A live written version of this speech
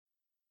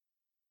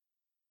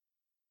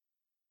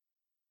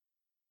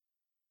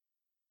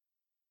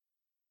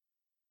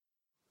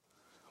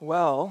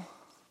Well,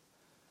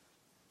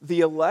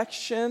 the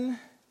election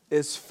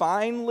is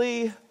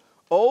finally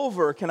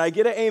over. Can I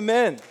get an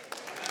amen?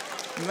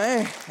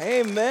 Man,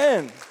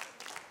 amen.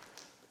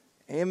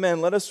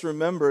 Amen. Let us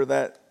remember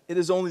that it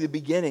is only the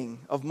beginning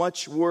of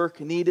much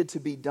work needed to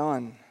be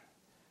done.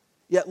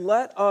 Yet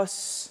let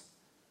us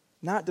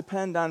not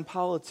depend on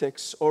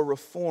politics or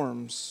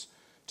reforms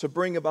to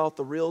bring about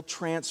the real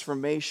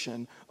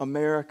transformation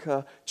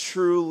America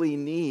truly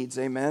needs.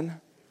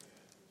 Amen.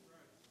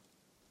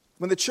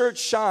 When the church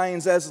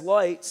shines as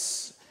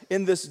lights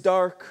in this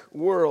dark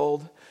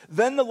world,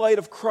 then the light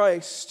of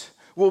Christ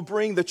will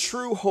bring the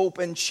true hope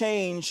and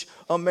change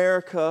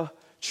America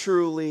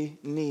truly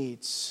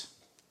needs.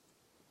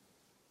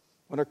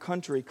 When our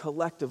country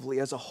collectively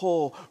as a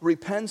whole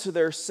repents of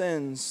their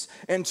sins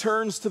and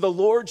turns to the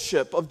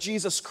lordship of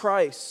Jesus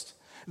Christ,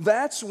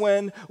 that's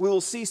when we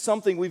will see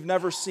something we've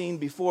never seen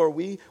before.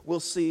 We will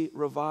see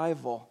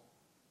revival.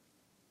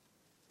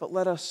 But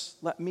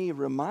let me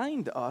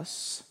remind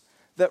us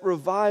that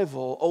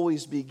revival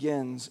always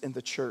begins in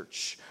the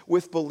church,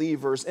 with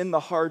believers, in the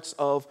hearts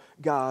of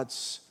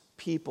God's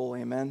people.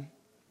 Amen.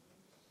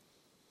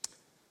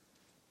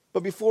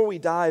 But before we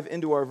dive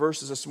into our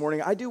verses this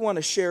morning, I do want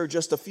to share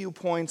just a few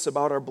points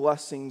about our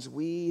blessings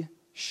we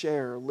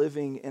share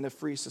living in a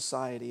free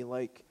society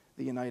like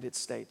the United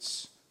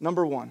States.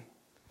 Number one,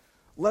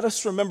 let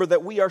us remember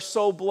that we are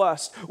so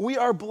blessed. We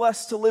are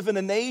blessed to live in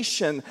a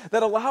nation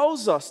that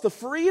allows us the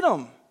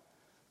freedom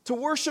to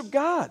worship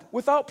God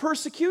without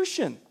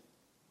persecution.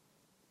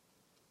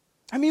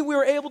 I mean, we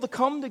were able to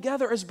come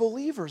together as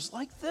believers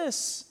like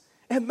this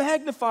and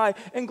magnify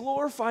and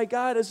glorify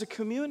God as a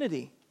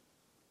community.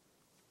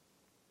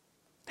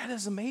 That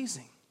is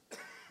amazing.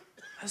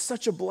 That's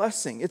such a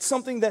blessing. It's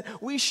something that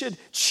we should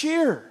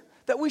cheer,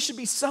 that we should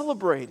be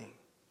celebrating.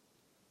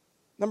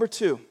 Number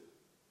two,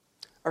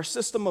 our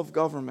system of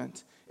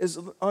government is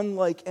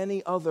unlike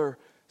any other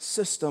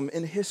system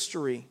in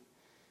history,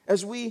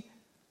 as we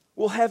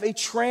will have a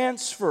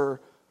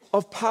transfer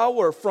of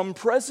power from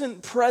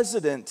present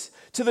president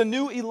to the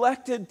new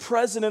elected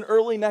president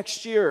early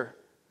next year.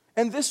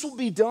 And this will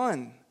be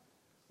done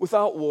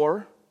without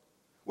war,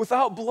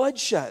 without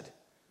bloodshed,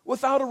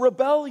 without a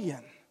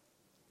rebellion.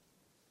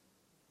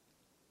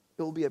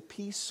 It will be a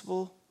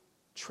peaceful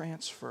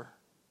transfer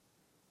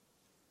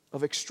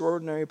of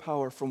extraordinary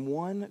power from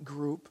one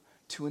group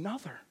to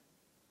another.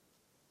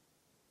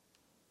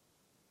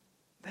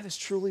 That is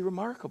truly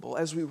remarkable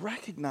as we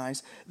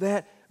recognize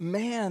that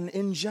man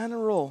in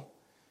general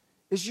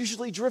is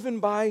usually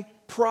driven by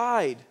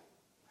pride,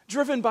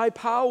 driven by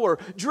power,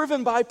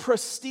 driven by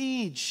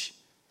prestige.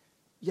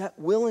 Yet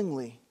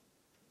willingly,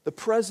 the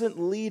present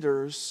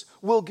leaders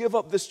will give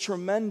up this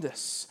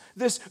tremendous,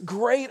 this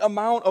great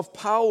amount of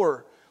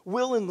power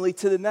willingly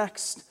to the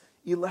next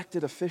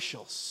elected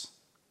officials.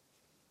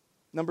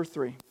 Number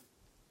three,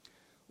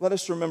 let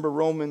us remember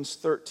Romans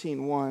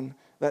 13:1.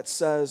 That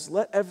says,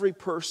 let every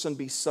person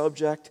be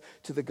subject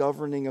to the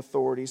governing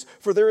authorities,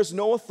 for there is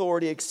no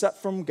authority except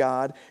from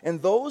God,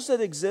 and those that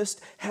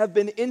exist have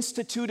been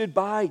instituted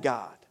by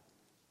God.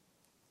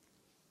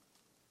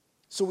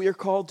 So we are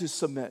called to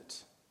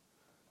submit,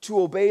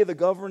 to obey the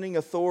governing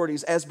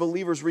authorities as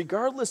believers,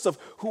 regardless of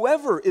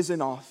whoever is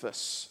in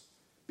office,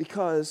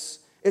 because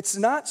it's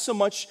not so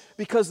much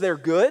because they're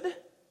good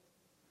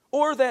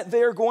or that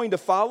they're going to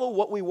follow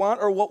what we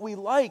want or what we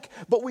like,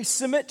 but we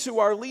submit to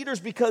our leaders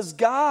because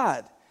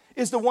God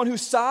is the one who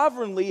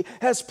sovereignly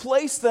has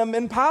placed them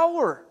in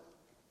power.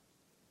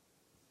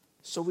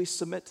 So we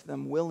submit to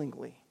them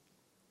willingly.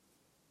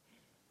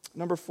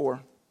 Number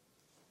four,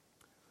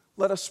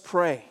 let us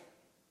pray.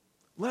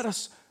 Let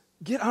us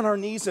get on our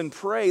knees and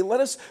pray.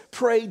 Let us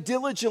pray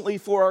diligently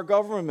for our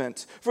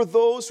government, for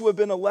those who have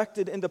been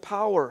elected into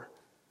power.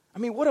 I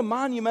mean, what a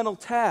monumental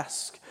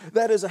task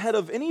that is ahead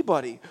of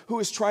anybody who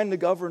is trying to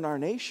govern our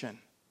nation.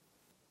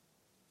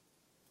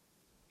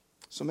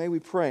 So may we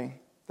pray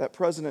that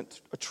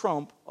President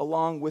Trump,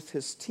 along with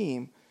his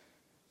team,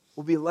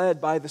 will be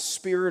led by the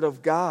Spirit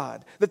of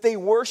God, that they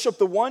worship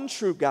the one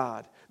true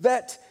God,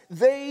 that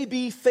they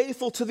be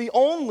faithful to the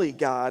only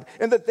God,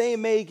 and that they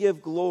may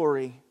give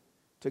glory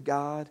to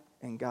God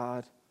and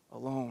God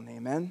alone.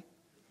 Amen?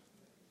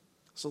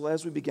 So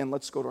as we begin,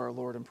 let's go to our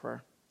Lord in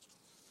prayer.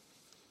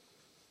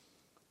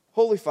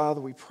 Holy Father,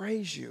 we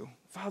praise you.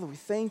 Father, we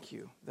thank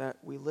you that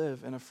we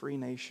live in a free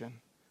nation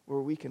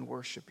where we can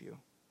worship you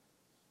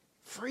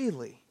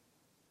freely.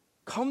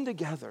 Come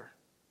together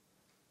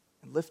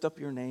and lift up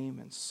your name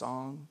in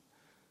song.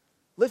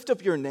 Lift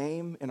up your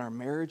name in our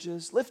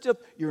marriages. Lift up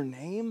your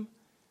name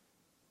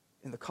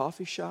in the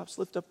coffee shops.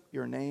 Lift up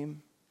your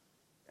name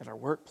at our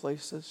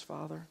workplaces,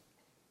 Father.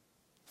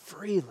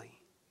 Freely.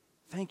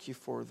 Thank you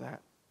for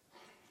that.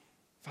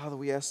 Father,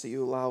 we ask that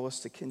you allow us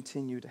to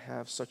continue to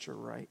have such a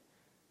right,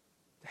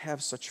 to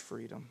have such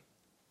freedom.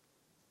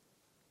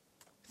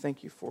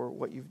 Thank you for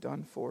what you've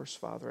done for us,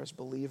 Father, as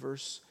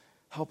believers.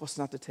 Help us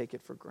not to take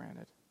it for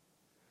granted.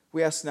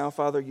 We ask now,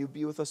 Father, you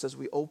be with us as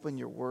we open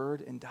your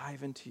word and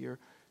dive into your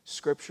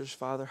scriptures,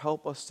 Father.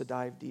 Help us to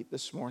dive deep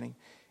this morning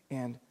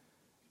and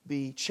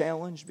be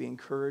challenged, be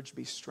encouraged,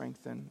 be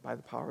strengthened by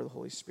the power of the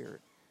Holy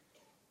Spirit.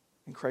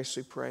 In Christ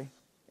we pray,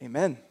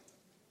 amen.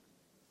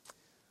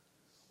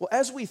 Well,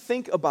 as we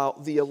think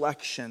about the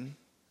election,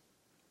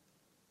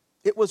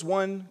 it was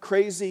one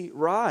crazy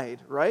ride,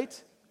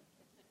 right?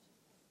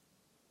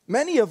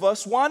 Many of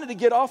us wanted to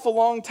get off a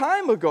long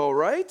time ago,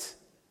 right?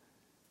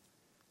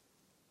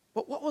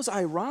 But what was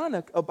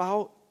ironic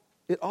about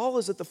it all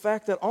is that the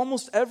fact that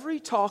almost every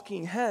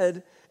talking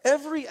head,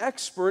 every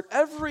expert,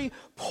 every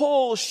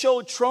poll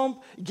showed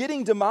Trump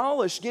getting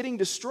demolished, getting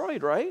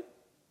destroyed, right?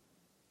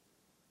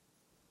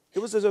 It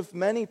was as if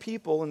many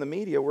people in the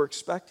media were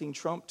expecting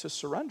Trump to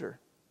surrender,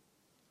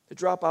 to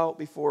drop out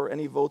before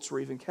any votes were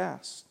even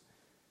cast.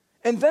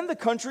 And then the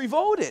country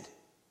voted.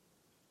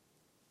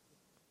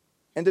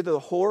 And to the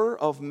horror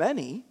of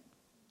many,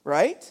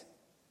 right?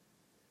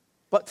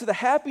 But to the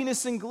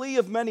happiness and glee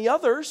of many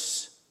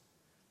others,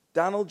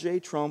 Donald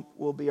J. Trump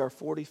will be our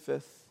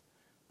 45th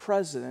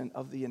President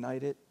of the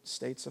United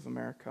States of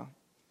America.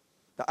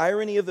 The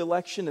irony of the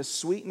election is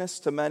sweetness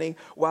to many,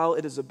 while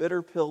it is a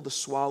bitter pill to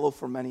swallow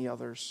for many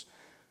others.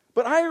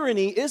 But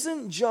irony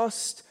isn't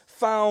just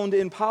found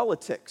in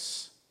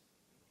politics,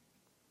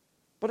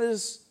 but it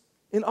is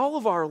in all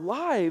of our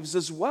lives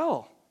as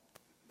well.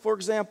 For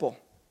example,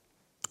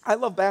 I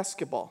love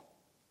basketball.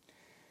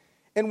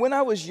 And when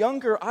I was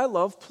younger, I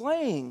loved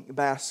playing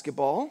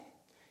basketball.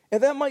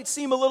 And that might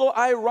seem a little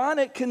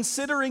ironic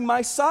considering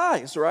my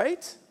size,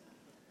 right?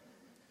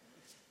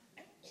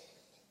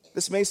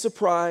 This may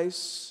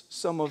surprise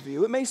some of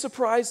you. It may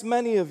surprise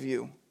many of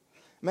you.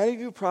 Many of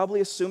you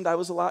probably assumed I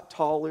was a lot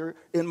taller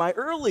in my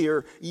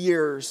earlier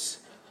years.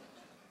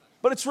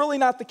 But it's really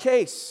not the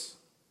case.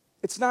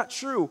 It's not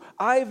true.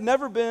 I've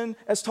never been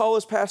as tall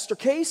as Pastor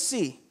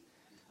Casey.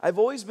 I've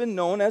always been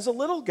known as a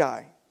little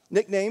guy.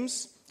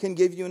 Nicknames can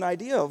give you an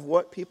idea of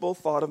what people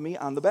thought of me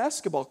on the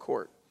basketball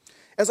court.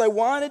 As I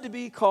wanted to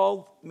be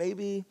called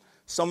maybe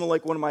someone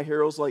like one of my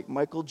heroes like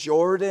Michael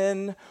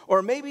Jordan,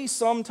 or maybe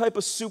some type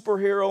of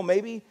superhero,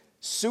 maybe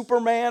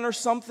Superman or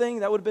something,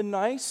 that would have been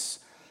nice.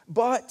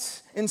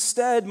 But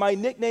instead, my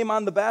nickname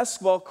on the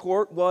basketball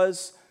court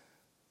was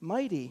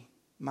Mighty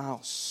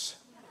Mouse.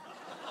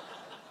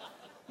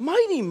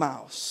 Mighty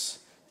Mouse.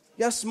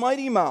 Yes,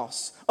 Mighty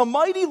Mouse. A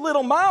mighty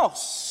little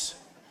mouse.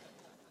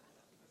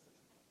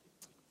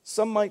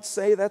 Some might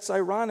say that's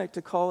ironic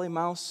to call a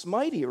mouse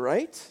mighty,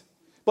 right?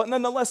 But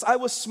nonetheless, I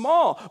was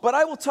small. But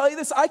I will tell you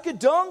this, I could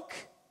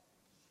dunk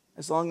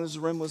as long as the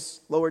rim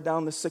was lowered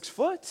down to 6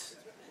 foot.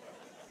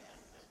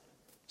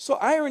 So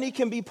irony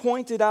can be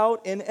pointed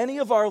out in any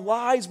of our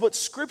lives, but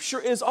Scripture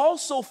is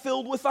also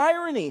filled with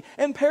irony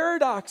and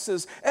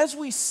paradoxes. As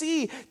we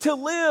see, to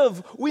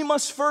live, we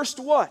must first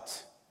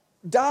what?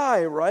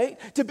 Die, right?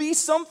 To be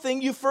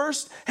something, you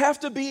first have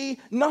to be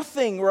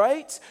nothing,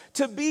 right?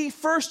 To be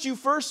first, you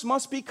first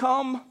must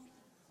become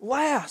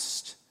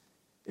last.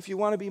 If you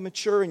want to be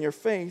mature in your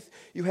faith,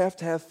 you have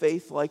to have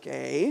faith like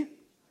a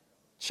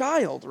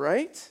child,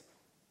 right?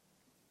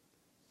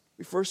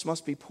 We first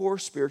must be poor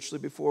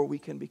spiritually before we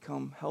can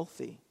become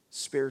healthy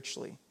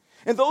spiritually.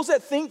 And those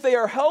that think they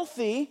are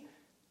healthy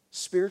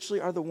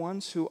spiritually are the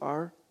ones who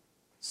are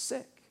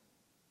sick.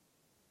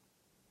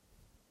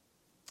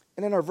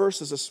 And in our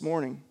verses this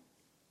morning,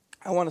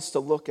 I want us to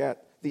look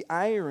at the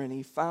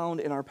irony found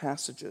in our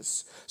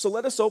passages. So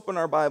let us open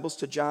our Bibles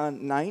to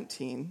John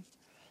 19,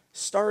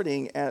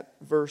 starting at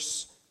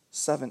verse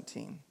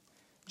 17.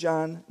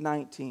 John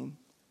 19,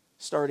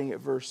 starting at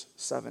verse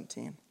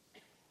 17.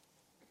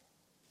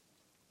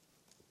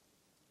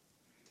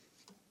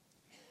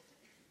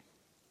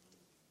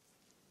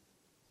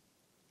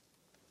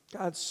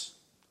 God's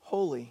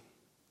holy,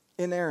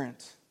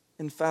 inerrant,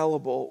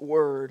 infallible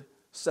word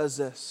says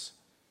this.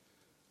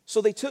 So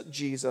they took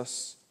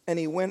Jesus, and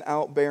he went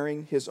out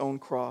bearing his own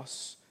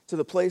cross to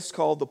the place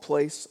called the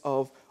place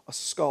of a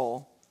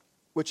skull,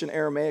 which in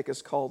Aramaic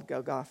is called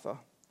Golgotha.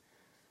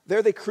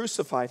 There they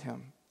crucified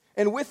him,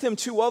 and with him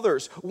 2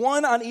 others,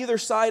 one on either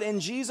side, and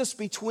Jesus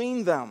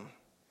between them.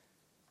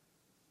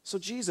 So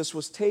Jesus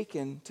was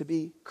taken to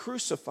be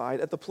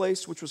crucified at the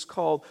place which was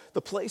called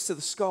the place of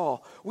the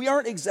skull. We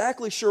aren't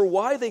exactly sure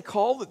why they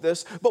called it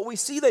this, but we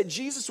see that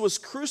Jesus was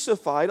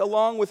crucified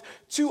along with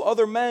 2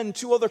 other men,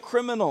 2 other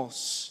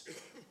criminals.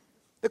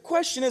 The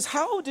question is,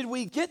 how did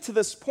we get to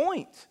this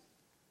point?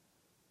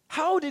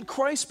 How did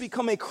Christ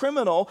become a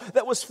criminal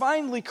that was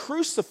finally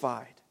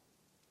crucified?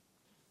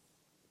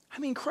 I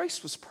mean,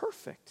 Christ was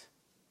perfect.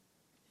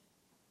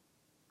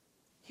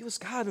 He was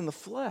God in the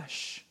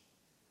flesh.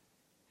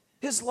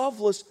 His love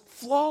was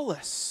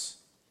flawless.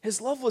 His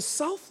love was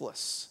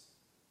selfless.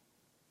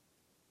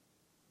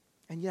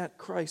 And yet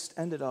Christ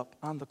ended up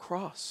on the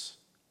cross.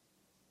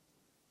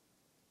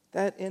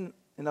 That in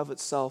and of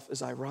itself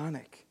is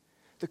ironic.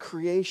 The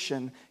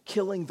creation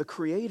killing the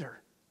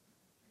creator.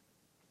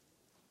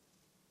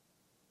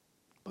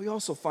 But we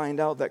also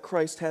find out that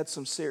Christ had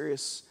some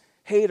serious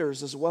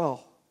haters as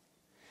well.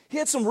 He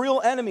had some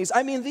real enemies.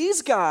 I mean,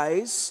 these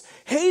guys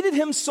hated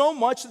him so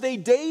much that they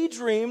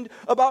daydreamed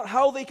about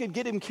how they could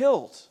get him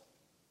killed.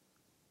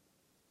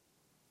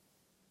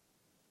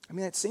 I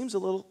mean, that seems a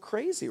little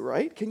crazy,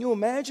 right? Can you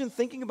imagine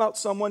thinking about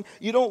someone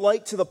you don't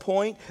like to the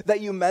point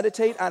that you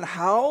meditate on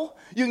how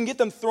you can get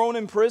them thrown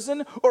in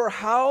prison or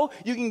how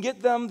you can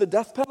get them the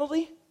death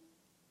penalty?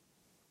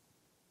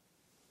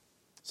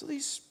 So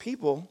these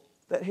people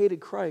that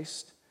hated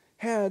Christ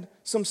had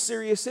some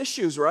serious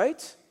issues,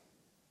 right?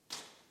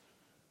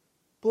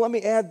 But let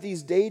me add,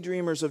 these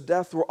daydreamers of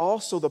death were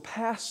also the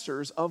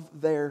pastors of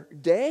their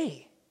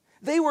day.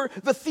 They were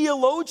the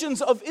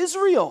theologians of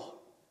Israel.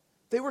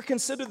 They were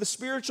considered the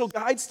spiritual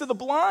guides to the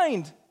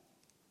blind.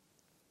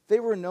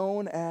 They were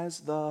known as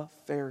the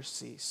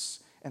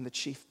Pharisees and the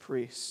chief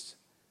priests.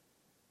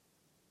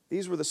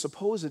 These were the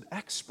supposed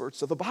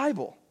experts of the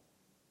Bible.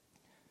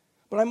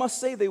 But I must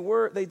say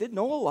they did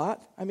know a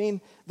lot. I mean,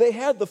 they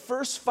had the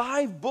first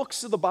 5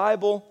 books of the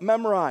Bible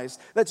memorized.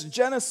 That's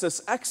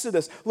Genesis,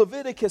 Exodus,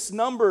 Leviticus,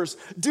 Numbers,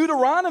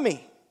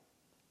 Deuteronomy.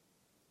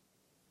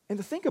 And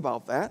to think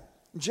about that,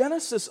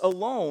 Genesis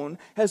alone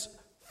has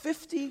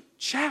 50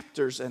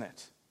 chapters in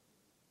it.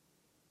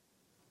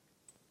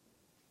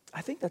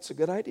 I think that's a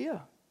good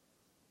idea.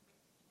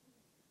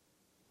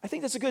 I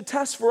think that's a good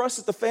test for us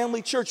at the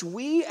Family Church.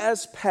 We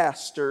as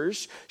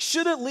pastors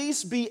should at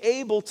least be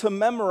able to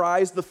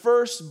memorize the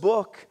first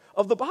book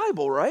of the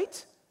Bible,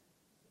 right?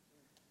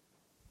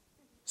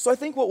 So I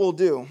think what we'll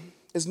do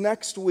is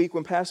next week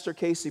when Pastor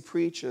Casey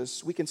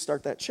preaches, we can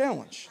start that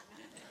challenge.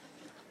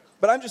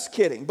 But I'm just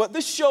kidding. But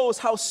this shows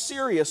how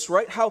serious,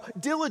 right? How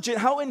diligent,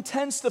 how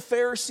intense the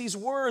Pharisees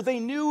were.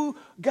 They knew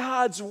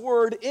God's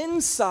word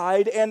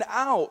inside and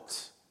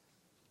out.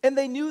 And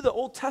they knew the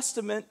Old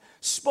Testament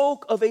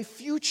spoke of a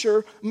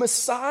future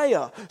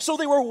Messiah. So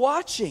they were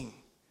watching.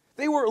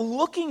 They were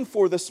looking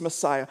for this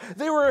Messiah.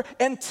 They were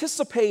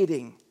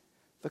anticipating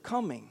the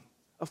coming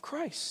of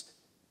Christ.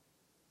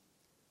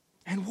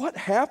 And what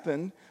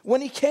happened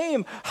when he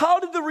came? How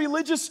did the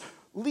religious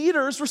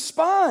leaders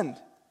respond?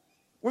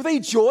 Were they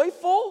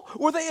joyful?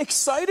 Were they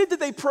excited?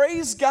 Did they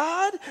praise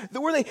God?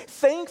 Were they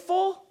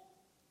thankful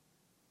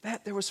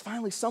that there was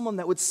finally someone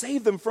that would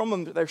save them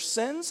from their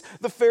sins?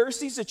 The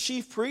Pharisees, the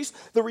chief priests,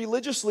 the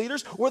religious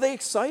leaders, were they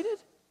excited?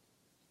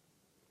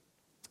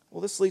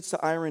 Well, this leads to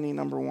irony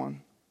number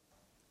 1.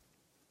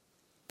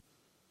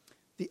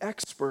 The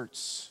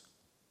experts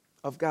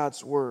of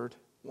God's word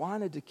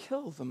wanted to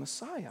kill the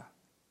Messiah.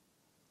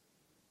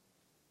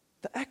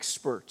 The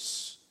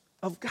experts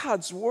of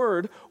God's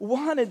word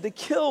wanted to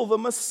kill the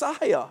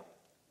Messiah.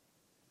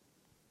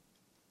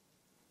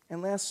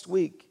 And last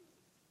week,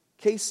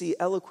 Casey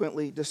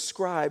eloquently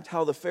described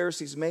how the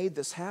Pharisees made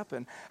this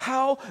happen,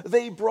 how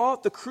they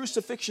brought the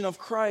crucifixion of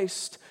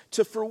Christ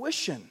to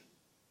fruition.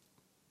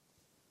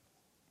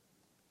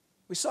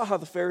 We saw how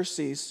the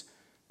Pharisees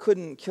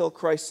couldn't kill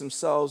Christ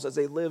themselves as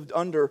they lived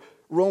under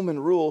Roman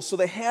rule, so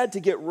they had to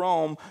get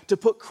Rome to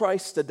put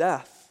Christ to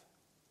death.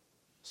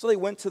 So they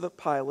went to the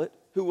Pilate,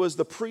 who was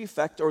the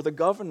prefect or the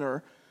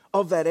governor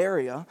of that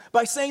area,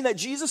 by saying that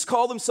Jesus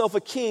called himself a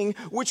king,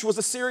 which was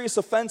a serious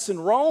offense in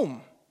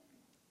Rome.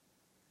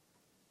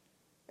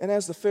 And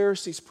as the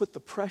Pharisees put the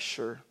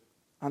pressure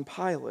on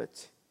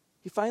Pilate,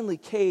 he finally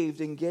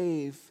caved and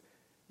gave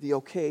the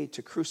okay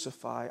to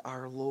crucify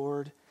our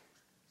Lord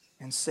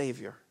and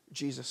Savior,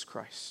 Jesus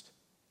Christ.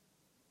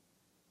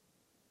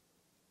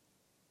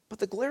 But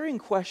the glaring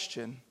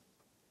question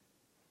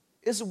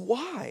is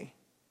why?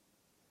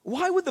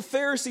 Why would the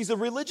Pharisees, the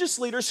religious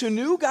leaders who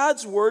knew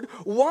God's word,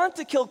 want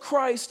to kill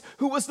Christ,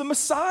 who was the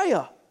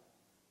Messiah?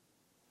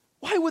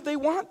 Why would they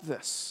want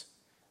this?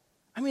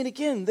 I mean,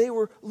 again, they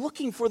were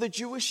looking for the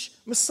Jewish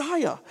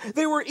Messiah.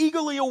 They were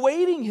eagerly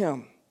awaiting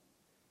him.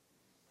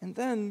 And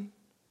then,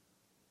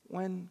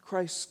 when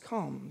Christ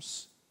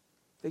comes,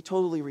 they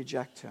totally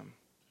reject him.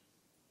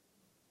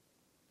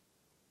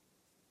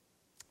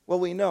 Well,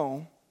 we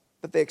know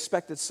that they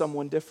expected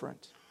someone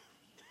different.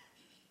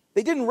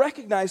 They didn't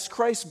recognize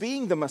Christ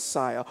being the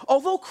Messiah.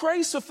 Although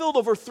Christ fulfilled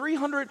over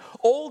 300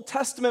 Old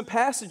Testament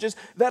passages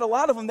that a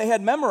lot of them they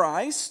had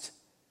memorized,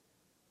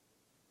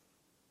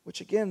 which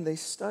again, they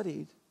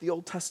studied the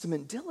Old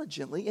Testament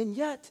diligently, and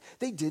yet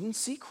they didn't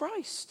see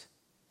Christ.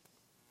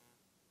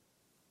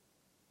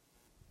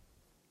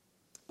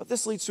 But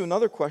this leads to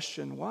another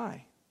question: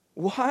 why?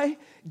 Why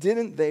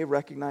didn't they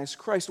recognize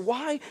Christ?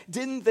 Why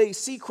didn't they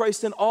see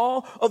Christ in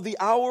all of the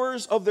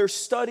hours of their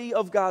study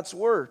of God's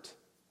Word?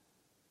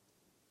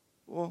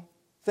 Well,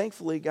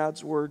 thankfully,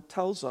 God's Word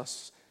tells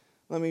us.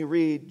 Let me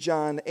read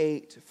John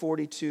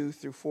 8:42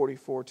 through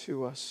 44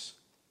 to us.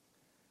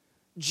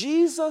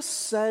 Jesus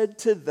said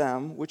to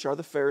them, which are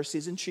the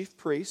Pharisees and chief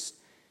priests,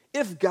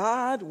 "If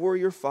God were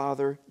your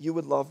Father, you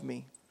would love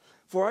me.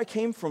 For I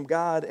came from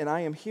God and I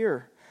am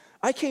here.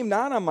 I came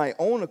not on my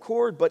own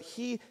accord, but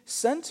he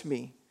sent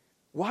me.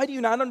 Why do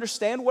you not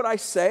understand what I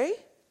say?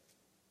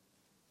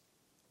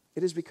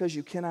 It is because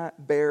you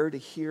cannot bear to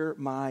hear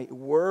my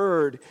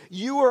word.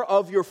 You are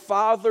of your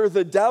father,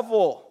 the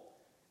devil,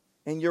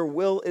 and your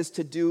will is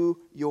to do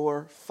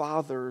your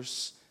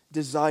father's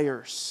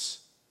desires."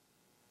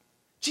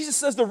 Jesus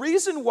says the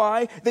reason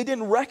why they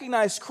didn't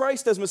recognize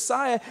Christ as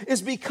Messiah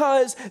is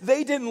because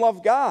they didn't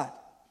love God.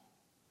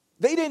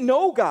 They didn't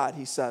know God,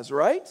 he says,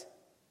 right?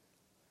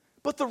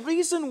 But the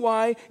reason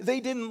why they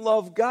didn't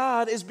love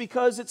God is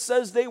because it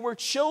says they were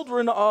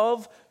children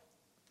of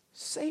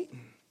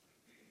Satan.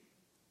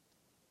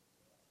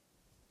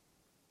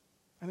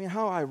 I mean,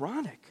 how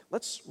ironic.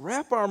 Let's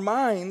wrap our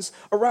minds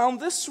around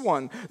this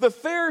one. The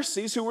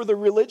Pharisees, who were the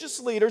religious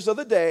leaders of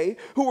the day,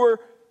 who were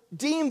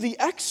deemed the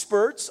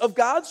experts of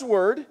God's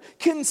word,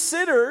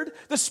 considered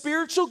the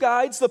spiritual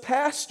guides, the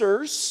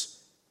pastors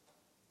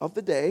of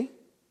the day,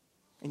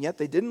 and yet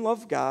they didn't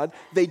love God.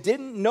 They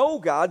didn't know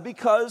God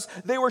because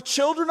they were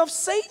children of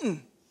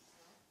Satan.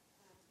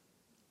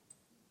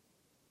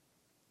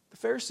 The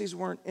Pharisees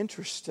weren't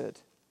interested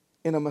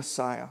in a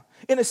Messiah,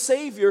 in a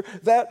Savior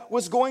that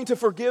was going to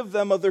forgive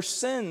them of their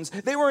sins.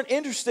 They weren't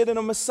interested in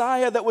a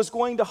Messiah that was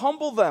going to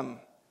humble them.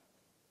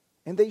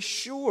 And they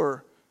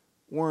sure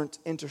weren't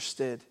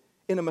interested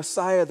in a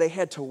Messiah they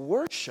had to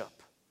worship.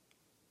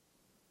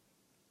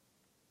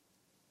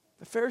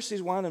 The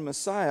Pharisees wanted a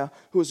Messiah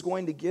who was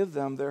going to give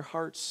them their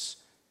heart's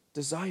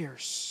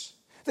desires.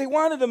 They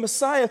wanted a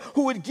Messiah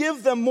who would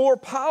give them more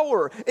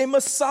power, a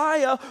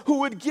Messiah who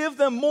would give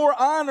them more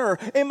honor,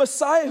 a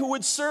Messiah who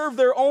would serve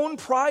their own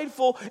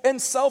prideful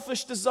and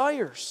selfish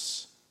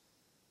desires.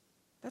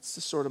 That's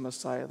the sort of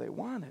Messiah they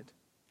wanted.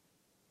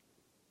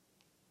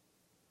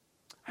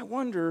 I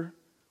wonder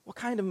what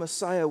kind of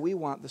Messiah we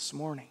want this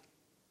morning.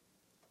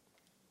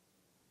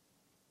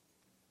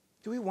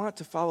 Do we want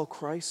to follow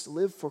Christ,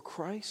 live for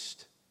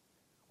Christ?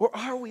 Or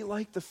are we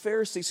like the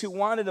Pharisees who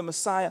wanted a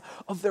Messiah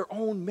of their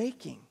own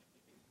making?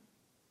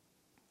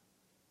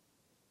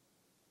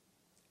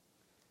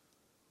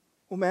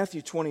 Well,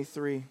 Matthew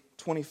 23,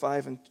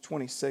 25, and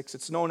 26,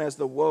 it's known as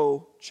the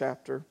Woe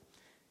chapter.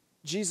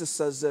 Jesus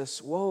says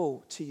this,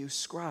 "Woe to you,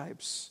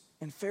 scribes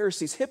and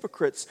Pharisees,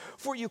 hypocrites,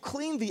 for you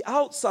clean the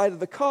outside of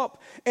the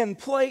cup and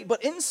plate,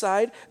 but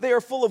inside they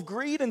are full of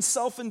greed and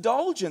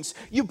self-indulgence.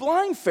 You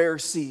blind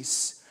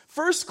Pharisees,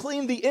 first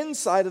clean the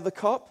inside of the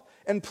cup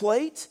and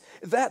plate,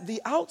 that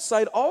the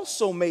outside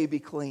also may be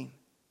clean."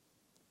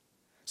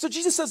 So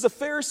Jesus says the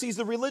Pharisees,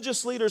 the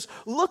religious leaders,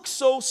 look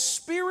so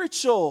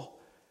spiritual.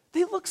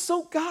 They look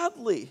so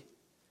godly.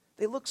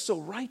 They look so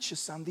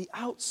righteous on the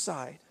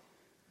outside.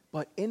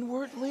 But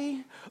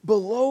inwardly,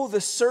 below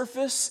the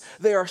surface,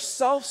 they are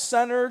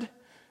self-centered,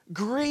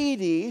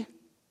 greedy,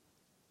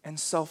 and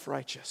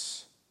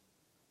self-righteous.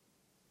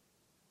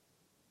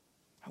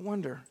 I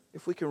wonder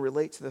if we can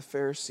relate to the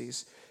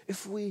Pharisees,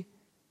 if we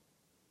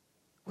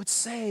would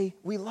say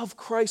we love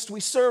Christ, we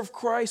serve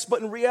Christ,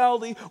 but in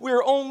reality, we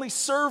are only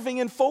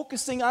serving and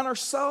focusing on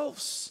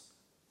ourselves.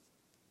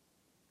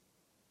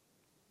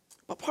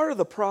 But part of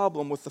the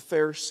problem with the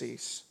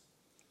Pharisees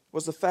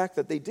was the fact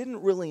that they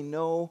didn't really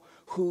know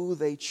who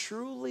they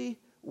truly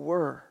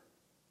were.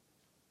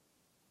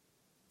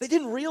 They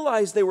didn't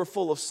realize they were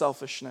full of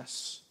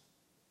selfishness.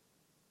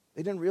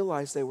 They didn't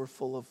realize they were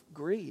full of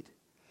greed.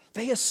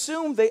 They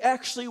assumed they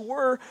actually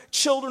were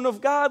children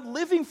of God,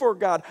 living for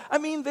God. I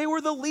mean, they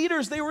were the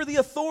leaders, they were the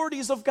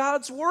authorities of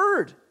God's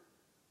word.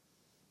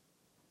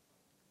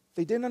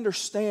 They didn't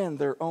understand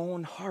their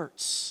own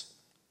hearts.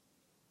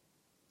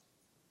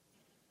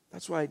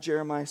 That's why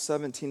Jeremiah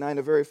 17:9,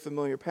 a very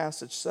familiar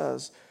passage,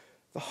 says,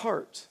 "The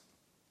heart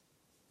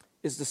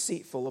is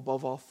deceitful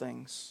above all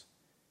things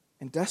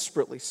and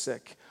desperately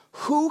sick.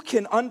 Who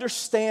can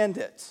understand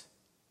it?"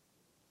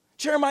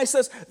 Jeremiah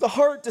says, the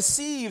heart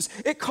deceives.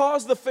 It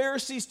caused the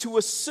Pharisees to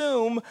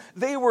assume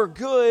they were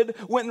good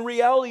when in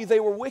reality they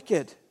were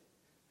wicked.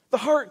 The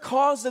heart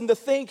caused them to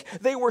think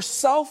they were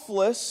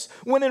selfless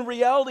when in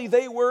reality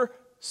they were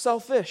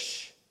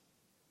selfish.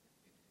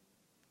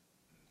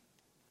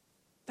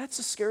 That's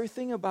the scary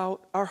thing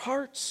about our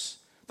hearts.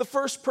 The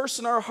first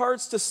person our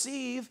hearts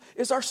deceive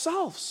is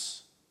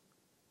ourselves.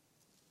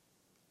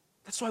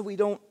 That's why we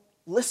don't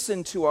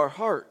listen to our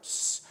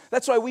hearts.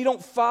 That's why we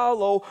don't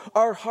follow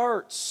our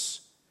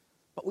hearts,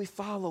 but we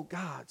follow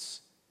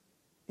God's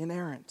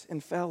inerrant,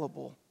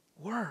 infallible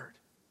word.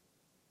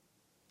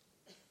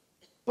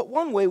 But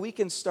one way we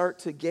can start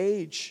to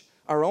gauge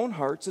our own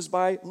hearts is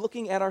by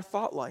looking at our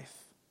thought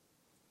life.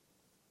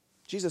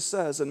 Jesus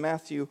says in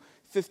Matthew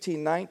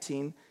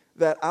 15:19,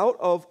 that out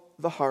of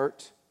the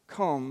heart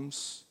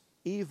comes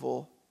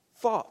evil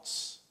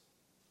thoughts.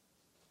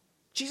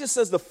 Jesus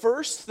says the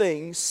first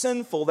thing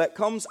sinful that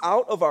comes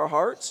out of our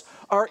hearts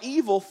are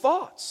evil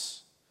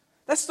thoughts.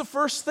 That's the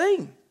first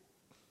thing.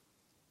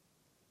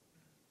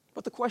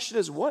 But the question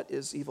is, what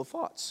is evil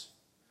thoughts?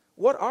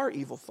 What are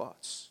evil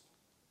thoughts?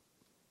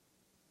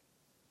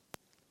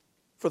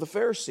 For the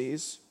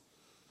Pharisees,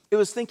 it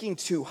was thinking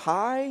too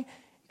high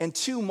and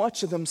too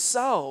much of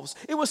themselves.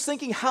 It was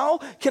thinking, how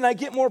can I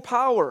get more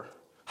power?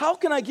 How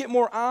can I get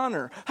more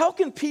honor? How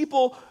can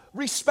people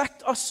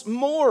respect us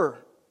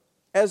more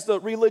as the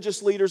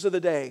religious leaders of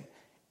the day?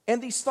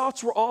 And these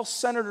thoughts were all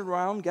centered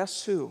around,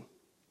 guess who?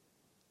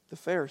 The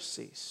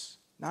Pharisees,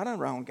 not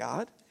around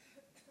God.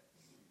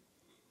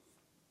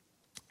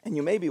 And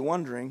you may be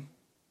wondering,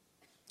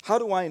 how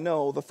do I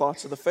know the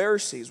thoughts of the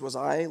Pharisees? Was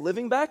I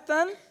living back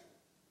then?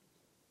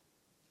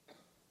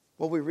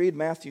 Well, we read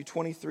Matthew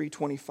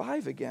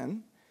 23:25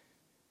 again.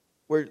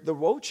 where the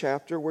woe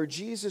chapter, where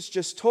Jesus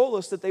just told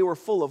us that they were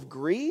full of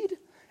greed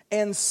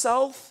and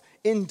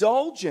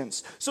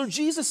self-indulgence. So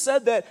Jesus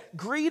said that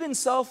greed and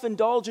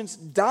self-indulgence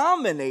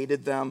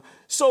dominated them.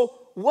 So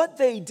what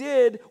they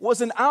did was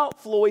an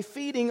outflow, a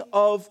feeding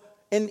of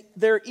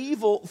their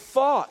evil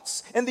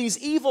thoughts. And these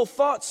evil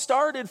thoughts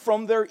started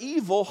from their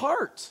evil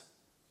heart.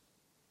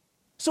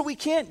 So we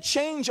can't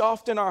change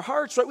often our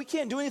hearts, right? We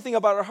can't do anything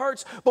about our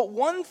hearts. But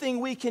one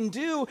thing we can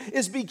do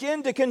is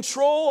begin to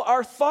control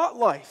our thought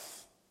life.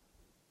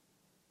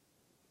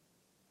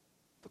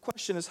 The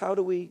question is, how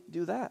do we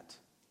do that?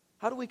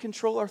 How do we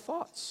control our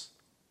thoughts?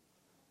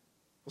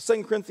 Well,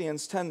 2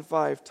 Corinthians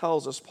 10:5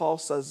 tells us, Paul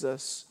says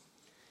this.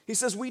 He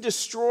says, we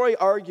destroy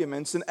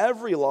arguments and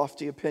every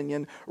lofty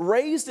opinion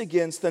raised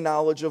against the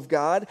knowledge of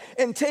God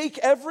and take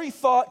every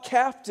thought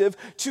captive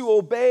to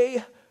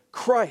obey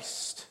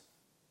Christ.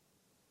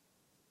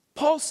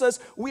 Paul says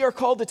we are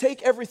called to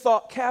take every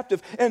thought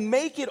captive and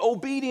make it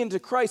obedient to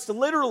Christ.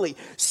 Literally,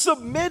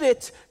 submit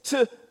it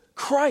to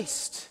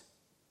Christ.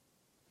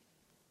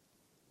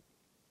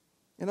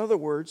 In other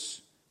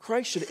words,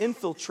 Christ should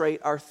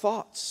infiltrate our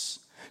thoughts.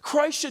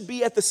 Christ should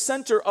be at the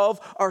center of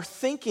our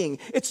thinking.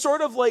 It's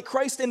sort of like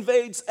Christ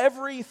invades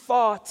every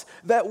thought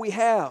that we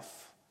have.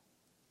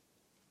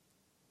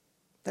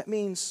 That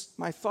means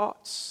my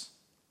thoughts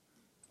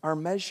are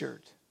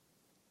measured.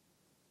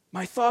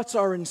 My thoughts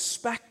are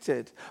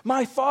inspected.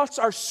 My thoughts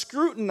are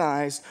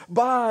scrutinized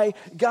by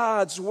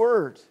God's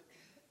word.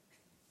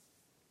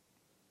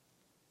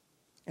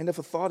 And if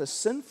a thought is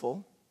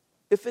sinful,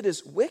 if it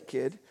is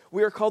wicked,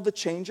 we are called to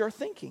change our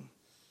thinking.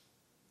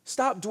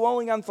 Stop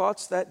dwelling on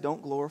thoughts that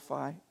don't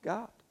glorify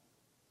God.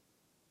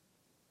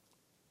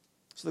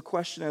 So the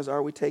question is,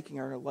 are we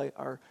taking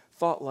our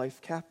thought life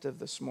captive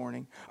this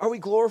morning? Are we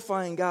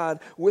glorifying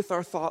God with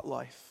our thought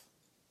life?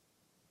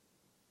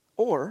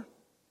 Or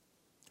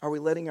are we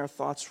letting our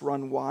thoughts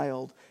run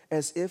wild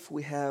as if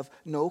we have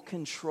no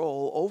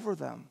control over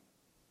them?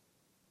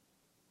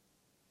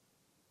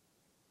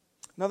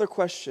 Another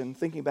question,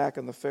 thinking back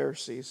on the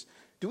Pharisees.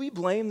 Do we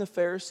blame the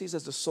Pharisees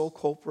as the sole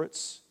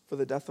culprits for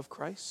the death of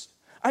Christ?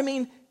 I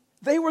mean,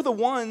 they were the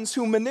ones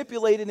who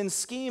manipulated and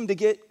schemed to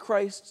get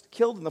Christ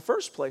killed in the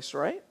first place,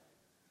 right?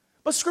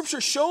 But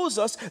Scripture shows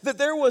us that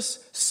there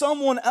was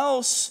someone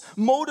else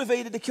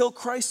motivated to kill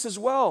Christ as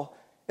well.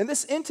 And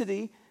this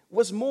entity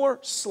was more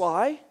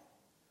sly,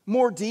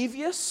 more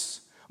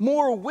devious,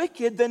 more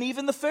wicked than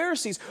even the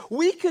Pharisees.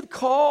 We could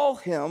call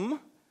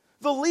him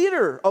the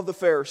leader of the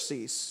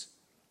Pharisees.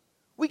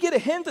 We get a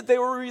hint that they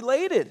were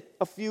related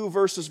a few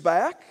verses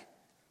back.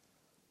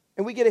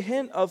 And we get a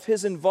hint of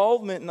his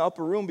involvement in the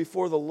upper room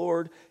before the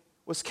Lord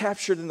was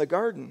captured in the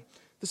garden.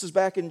 This is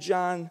back in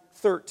John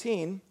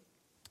 13,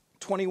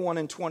 21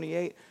 and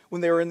 28,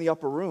 when they were in the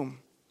upper room.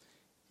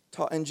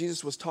 And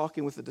Jesus was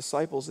talking with the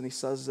disciples, and he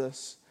says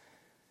this.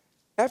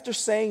 After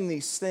saying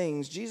these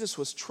things, Jesus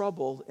was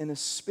troubled in his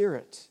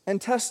spirit and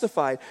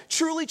testified,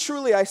 truly,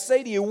 truly, I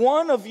say to you,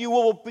 one of you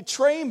will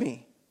betray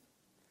me.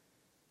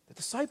 The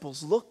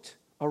disciples looked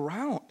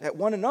around at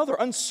one another,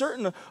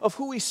 uncertain of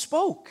who he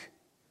spoke.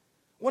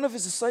 One of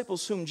his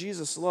disciples whom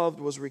Jesus loved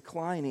was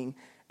reclining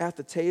at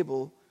the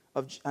table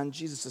on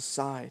Jesus'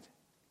 side.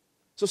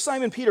 So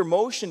Simon Peter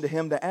motioned to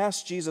him to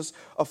ask Jesus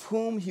of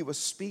whom he was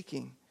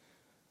speaking.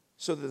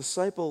 So the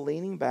disciple,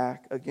 leaning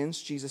back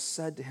against Jesus,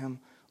 said to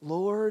him,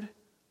 Lord,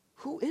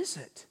 who is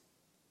it?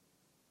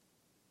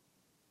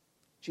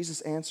 Jesus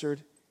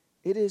answered,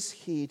 it is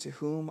he to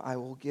whom I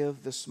will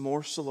give this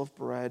morsel of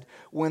bread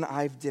when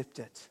I've dipped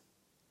it.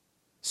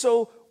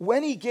 So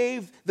when he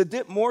gave the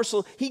dip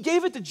morsel, he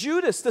gave it to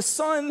Judas, the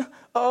son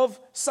of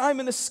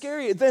Simon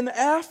Iscariot. Then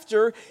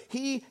after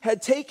he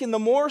had taken the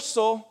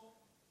morsel,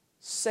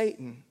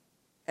 Satan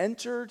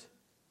entered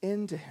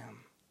into him.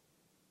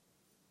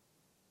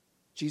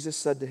 Jesus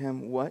said to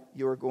him, what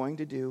you are going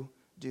to do,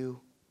 do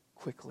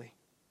quickly.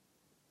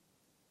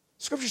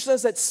 Scripture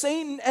says that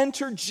Satan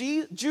entered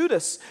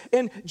Judas,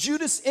 and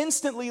Judas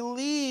instantly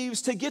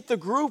leaves to get the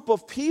group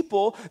of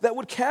people that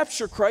would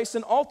capture Christ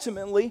and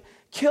ultimately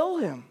kill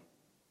him.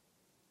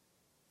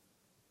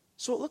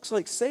 So it looks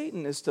like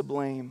Satan is to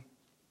blame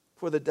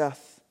for the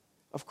death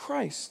of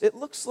Christ. It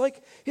looks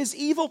like his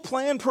evil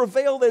plan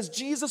prevailed as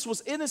Jesus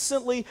was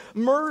innocently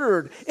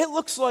murdered. It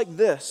looks like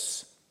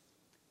this.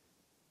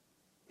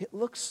 It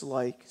looks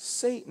like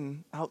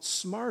Satan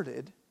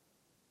outsmarted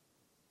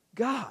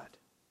God.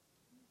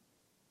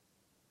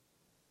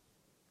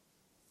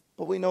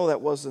 But we know that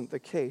wasn't the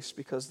case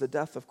because the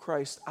death of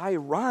Christ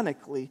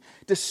ironically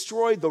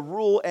destroyed the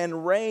rule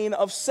and reign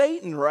of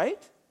Satan, right?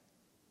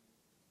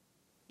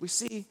 We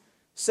see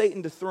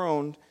Satan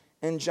dethroned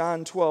in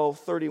John 12,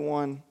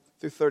 31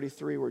 through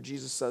 33, where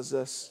Jesus says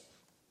this.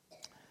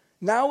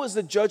 Now is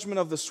the judgment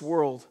of this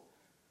world.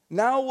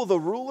 Now will the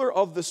ruler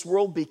of this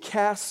world be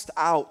cast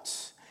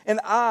out. And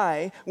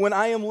I, when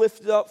I am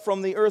lifted up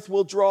from the earth,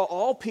 will draw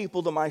all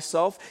people to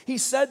myself. He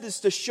said this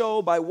to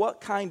show by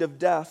what kind of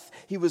death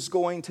he was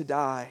going to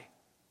die.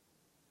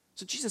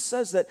 So Jesus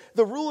says that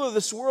the ruler of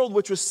this world,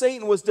 which was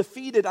Satan, was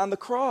defeated on the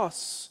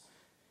cross.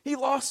 He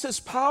lost his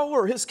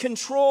power, his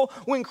control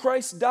when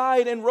Christ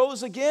died and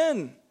rose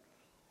again.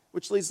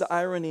 Which leads to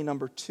irony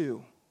number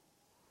 2.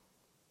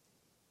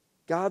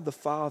 God the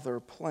Father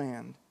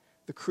planned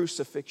the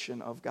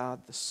crucifixion of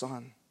God the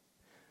Son.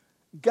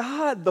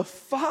 God the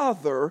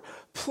Father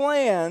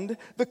planned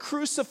the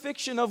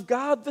crucifixion of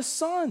God the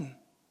Son.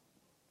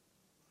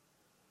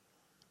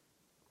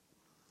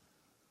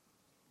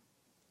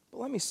 But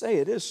let me say,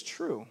 it is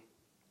true.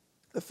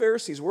 The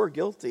Pharisees were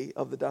guilty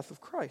of the death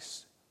of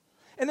Christ.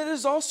 And it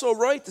is also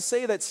right to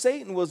say that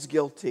Satan was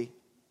guilty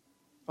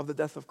of the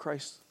death of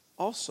Christ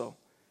also.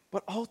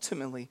 But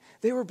ultimately,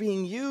 they were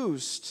being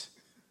used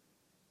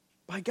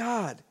by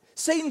God.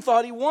 Satan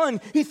thought he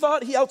won. He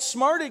thought he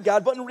outsmarted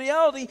God, but in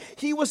reality,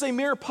 he was a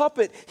mere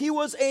puppet. He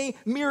was a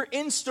mere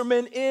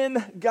instrument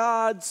in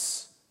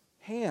God's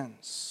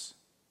hands.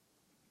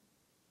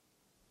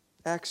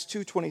 Acts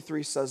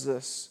 2:23 says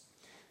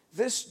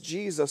this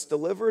Jesus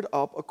delivered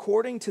up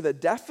according to the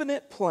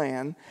definite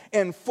plan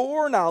and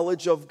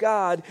foreknowledge of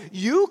God,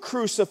 you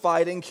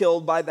crucified and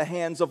killed by the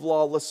hands of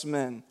lawless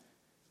men.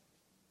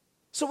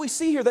 So we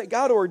see here that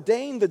God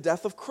ordained the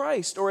death of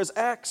Christ, or as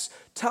Acts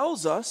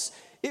tells us,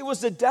 it was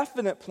the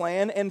definite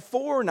plan and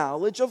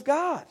foreknowledge of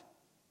God.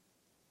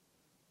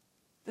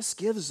 This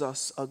gives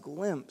us a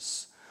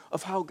glimpse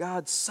of how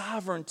God's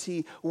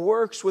sovereignty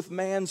works with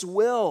man's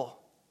will.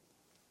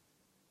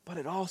 But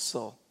it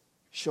also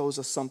shows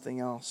us something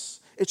else.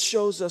 It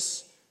shows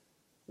us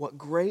what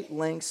great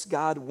lengths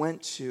God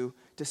went to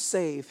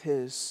save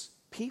his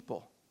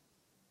people.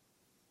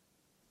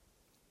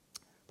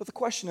 But the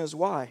question is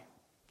why?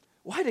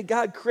 Why did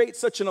God create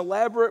such an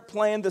elaborate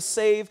plan to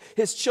save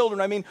his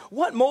children? I mean,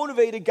 what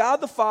motivated God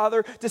the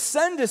Father to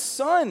send his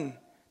Son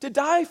to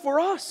die for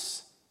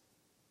us?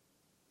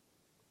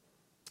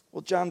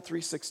 Well, John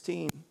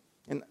 3:16,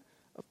 in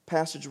a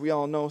passage we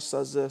all know,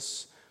 says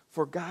this,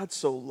 for God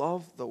so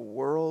loved the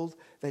world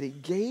that he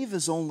gave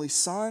his only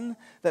Son,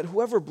 that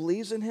whoever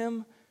believes in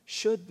him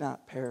should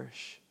not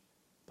perish,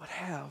 but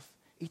have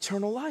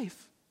eternal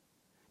life.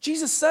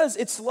 Jesus says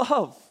it's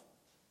love.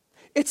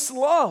 It's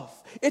love.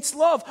 It's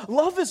love.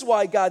 Love is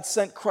why God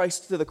sent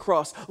Christ to the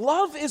cross.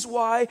 Love is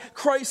why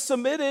Christ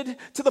submitted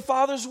to the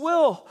Father's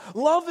will.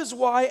 Love is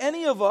why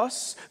any of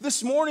us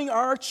this morning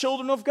are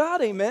children of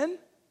God. Amen?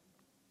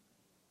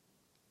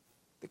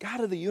 The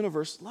God of the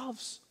universe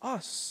loves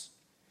us.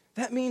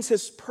 That means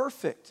his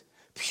perfect,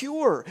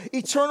 pure,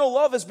 eternal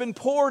love has been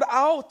poured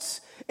out,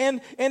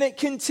 and it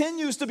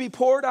continues to be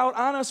poured out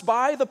on us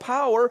by the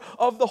power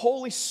of the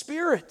Holy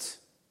Spirit.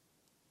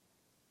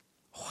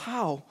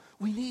 Wow.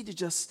 We need to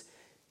just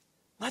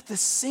let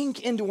this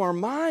sink into our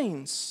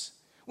minds.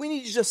 We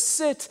need to just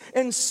sit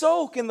and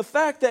soak in the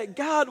fact that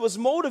God was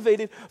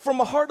motivated from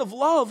a heart of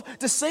love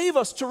to save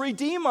us, to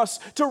redeem us,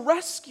 to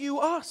rescue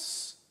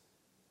us.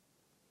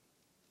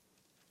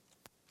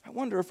 I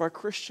wonder if our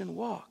Christian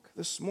walk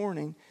this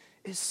morning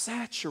is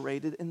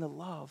saturated in the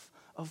love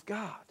of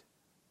God.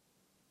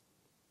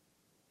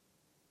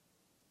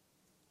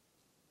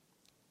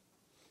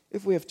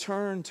 If we have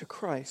turned to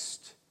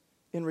Christ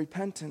in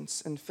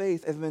repentance and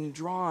faith and been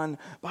drawn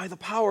by the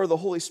power of the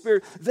Holy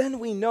Spirit, then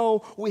we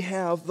know we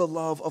have the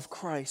love of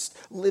Christ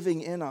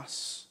living in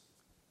us.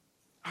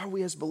 Are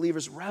we as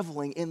believers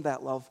reveling in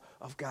that love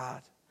of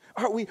God?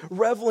 Are we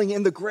reveling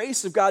in the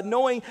grace of God,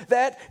 knowing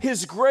that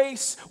his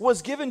grace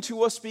was given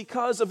to us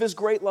because of his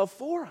great love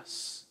for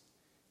us?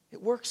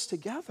 It works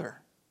together.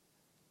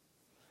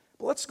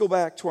 But let's go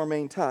back to our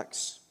main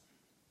text.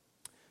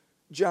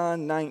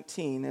 John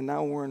 19, and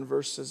now we're in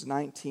verses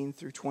 19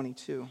 through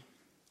 22.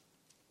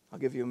 I'll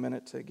give you a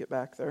minute to get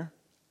back there.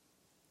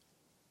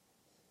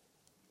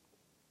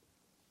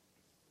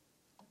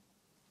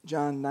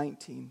 John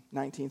 19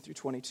 through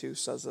 22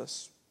 says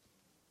this.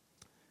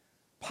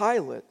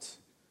 Pilate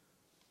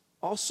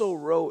also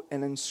wrote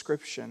an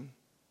inscription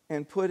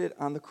and put it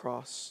on the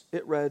cross.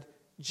 It read,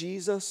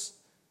 Jesus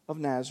of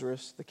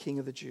Nazareth, the King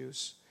of the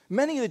Jews.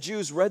 Many of the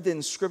Jews read the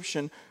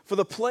inscription, for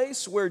the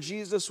place where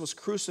Jesus was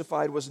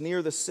crucified was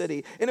near the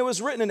city, and it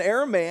was written in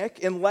Aramaic,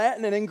 in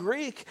Latin, and in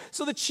Greek.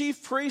 So the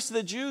chief priests of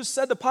the Jews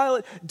said to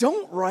Pilate,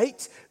 don't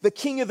write the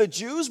King of the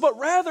Jews, but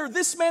rather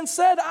this man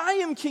said, I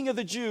am King of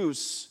the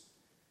Jews.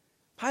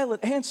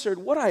 Pilate answered,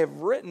 what I have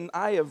written,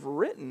 I have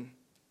written.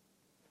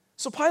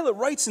 So Pilate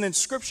writes an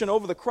inscription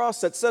over the cross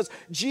that says,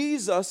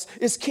 Jesus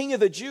is King of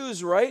the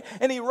Jews, right?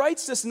 And he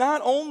writes this not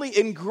only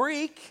in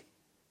Greek,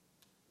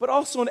 but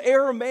also in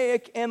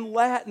Aramaic and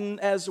Latin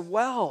as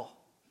well.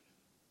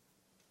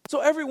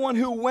 So everyone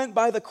who went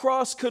by the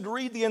cross could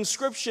read the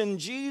inscription,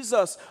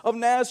 Jesus of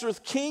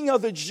Nazareth, King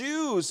of the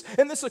Jews.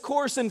 And this, of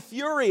course,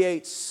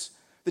 infuriates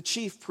the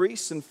chief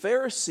priests and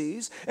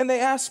Pharisees. And they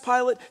ask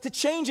Pilate to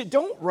change it.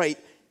 Don't write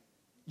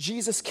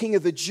Jesus, King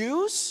of the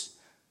Jews,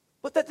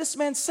 but that this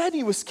man said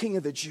he was King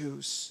of the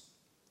Jews.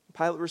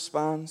 Pilate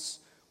responds,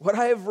 what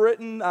I have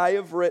written, I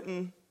have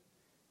written.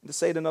 And to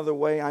say it another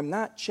way, I'm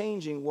not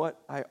changing what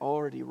I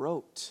already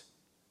wrote.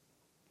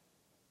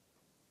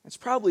 It's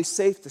probably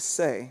safe to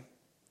say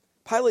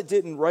Pilate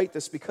didn't write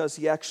this because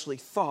he actually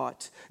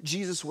thought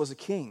Jesus was a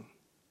king,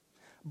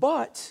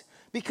 but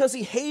because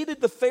he hated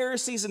the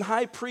Pharisees and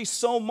high priests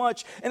so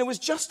much, and it was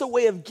just a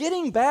way of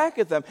getting back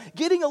at them,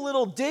 getting a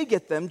little dig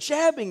at them,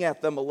 jabbing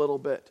at them a little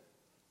bit.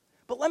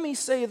 But let me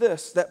say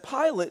this, that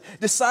Pilate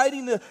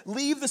deciding to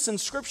leave this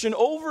inscription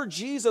over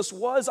Jesus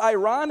was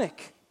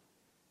ironic,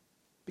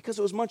 because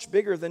it was much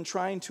bigger than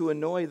trying to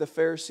annoy the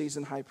Pharisees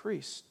and high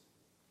priests.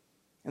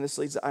 And this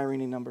leads to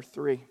irony number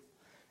 3.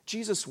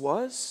 Jesus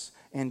was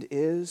and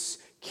is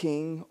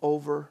king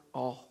over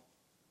all.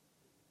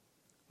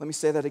 Let me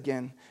say that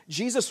again.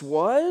 Jesus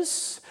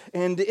was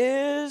and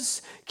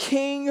is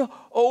king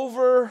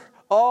over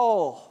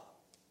all.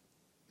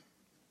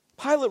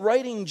 Pilate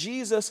writing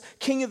Jesus,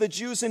 King of the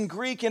Jews, in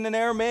Greek and in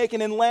Aramaic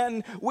and in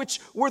Latin, which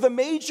were the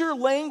major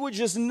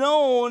languages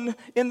known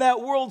in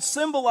that world,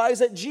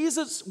 symbolized that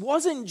Jesus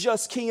wasn't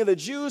just King of the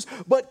Jews,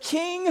 but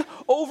king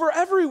over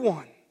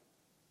everyone.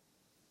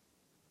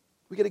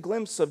 We get a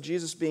glimpse of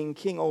Jesus being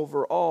king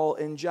over all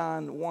in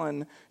John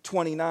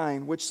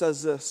 1:29, which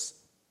says this.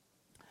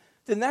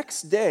 The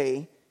next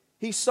day,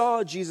 he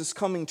saw Jesus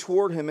coming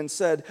toward him and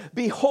said,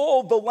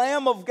 "Behold, the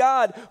Lamb of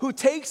God who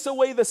takes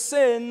away the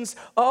sins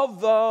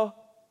of the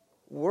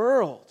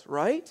world,"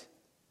 right?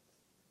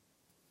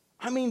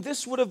 I mean,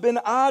 this would have been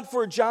odd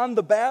for John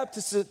the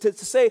Baptist to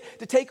say,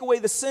 to take away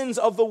the sins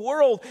of the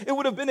world. It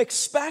would have been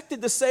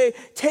expected to say,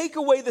 take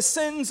away the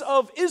sins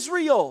of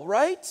Israel,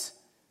 right?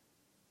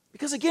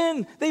 Because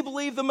again, they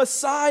believed the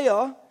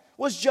Messiah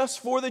was just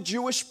for the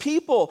Jewish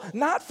people,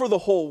 not for the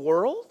whole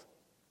world.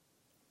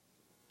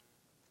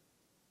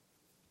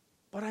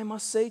 But I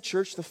must say,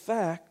 church, the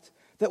fact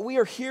that we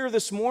are here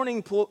this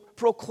morning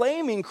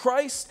proclaiming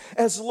Christ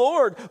as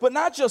Lord, but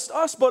not just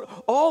us, but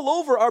all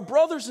over, our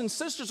brothers and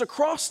sisters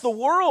across the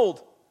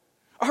world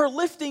are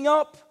lifting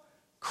up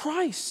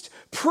Christ,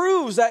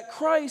 proves that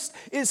Christ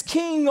is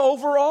king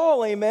over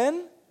all,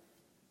 amen?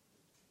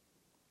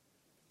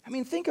 I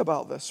mean, think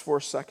about this for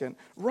a second.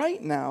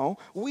 Right now,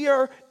 we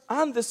are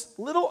on this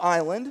little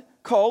island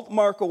called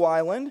Marco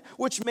Island,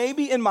 which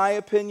maybe, in my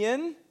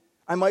opinion,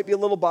 I might be a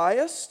little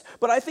biased,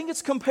 but I think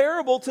it's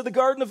comparable to the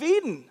Garden of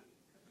Eden.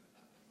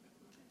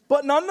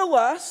 But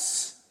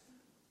nonetheless,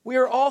 we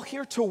are all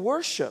here to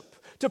worship,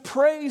 to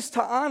praise,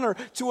 to honor,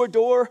 to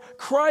adore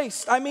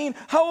Christ. I mean,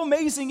 how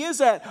amazing is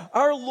that?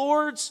 Our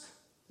Lord's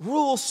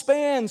rule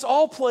spans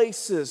all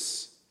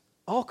places,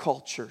 all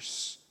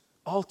cultures,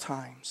 all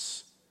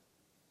times.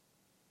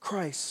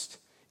 Christ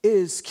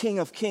is King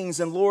of kings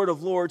and Lord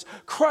of lords.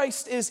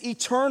 Christ is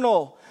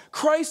eternal.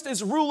 Christ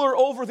is ruler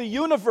over the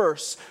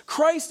universe.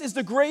 Christ is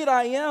the great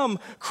I am.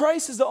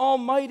 Christ is the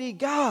Almighty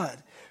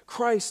God.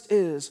 Christ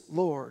is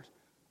Lord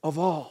of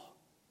all.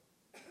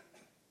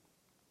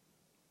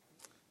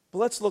 But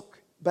let's look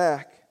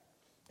back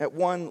at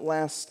one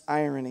last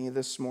irony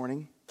this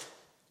morning,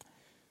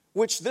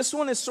 which this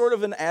one is sort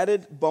of an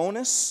added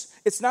bonus.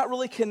 It's not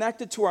really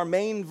connected to our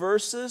main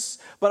verses,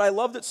 but I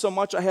loved it so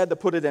much I had to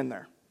put it in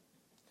there.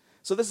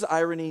 So this is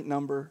irony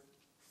number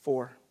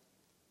 4.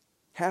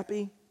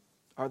 Happy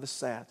are the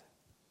sad.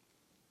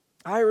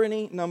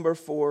 Irony number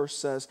 4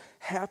 says,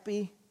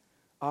 happy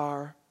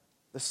are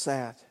the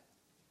sad.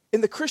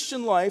 In the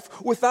Christian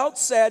life, without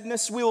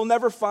sadness, we will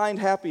never find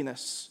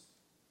happiness.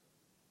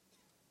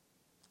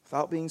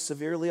 Without being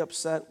severely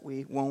upset,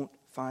 we won't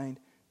find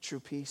true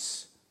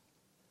peace.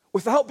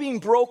 Without being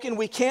broken,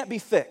 we can't be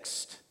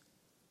fixed.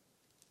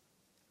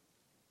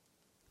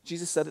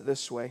 Jesus said it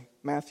this way,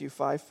 Matthew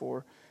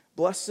 5:4,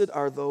 "Blessed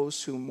are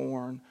those who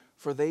mourn,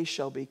 for they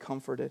shall be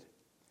comforted."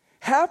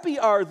 Happy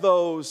are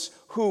those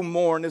who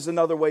mourn is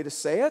another way to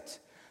say it.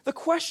 The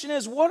question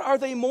is, what are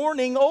they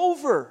mourning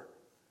over?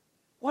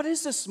 What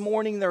is this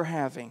mourning they're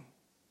having?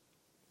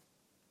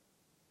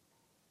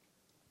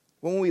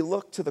 When we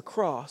look to the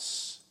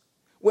cross,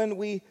 when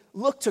we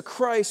look to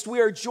Christ,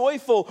 we are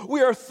joyful,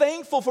 we are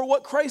thankful for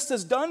what Christ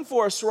has done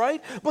for us,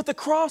 right? But the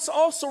cross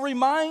also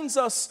reminds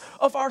us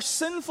of our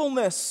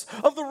sinfulness,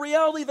 of the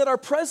reality that our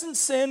present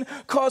sin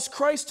caused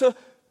Christ to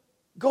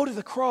go to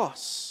the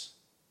cross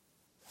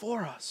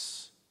for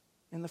us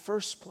in the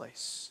first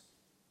place.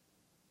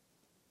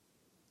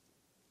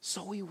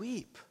 So we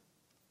weep,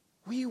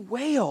 we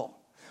wail,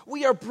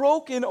 we are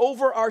broken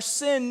over our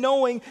sin,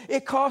 knowing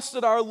it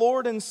costed our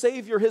Lord and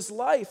Savior his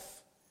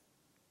life.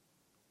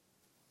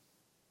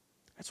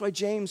 That's why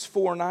James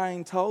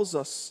 4:9 tells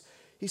us,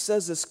 he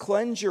says this,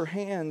 "Cleanse your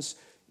hands,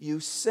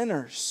 you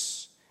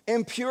sinners,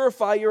 and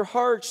purify your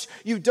hearts,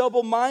 you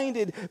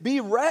double-minded. Be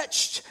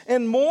wretched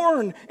and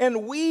mourn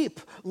and weep.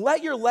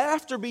 Let your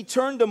laughter be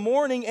turned to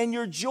mourning and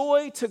your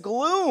joy to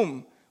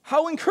gloom."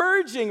 How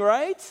encouraging,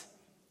 right?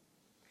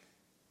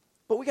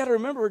 But we got to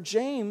remember,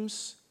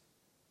 James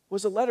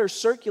was a letter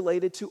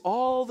circulated to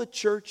all the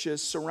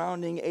churches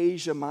surrounding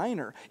Asia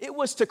Minor. It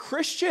was to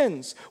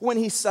Christians when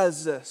he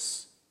says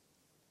this.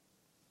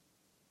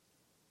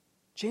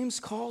 James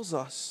calls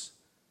us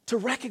to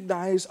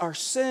recognize our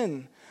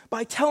sin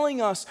by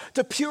telling us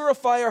to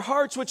purify our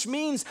hearts, which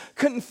means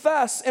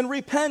confess and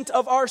repent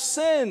of our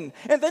sin.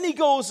 And then he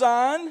goes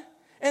on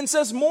and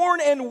says,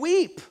 mourn and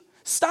weep.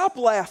 Stop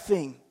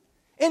laughing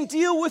and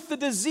deal with the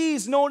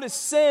disease known as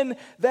sin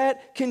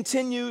that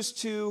continues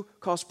to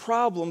cause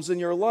problems in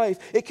your life.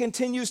 It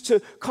continues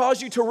to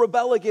cause you to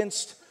rebel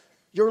against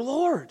your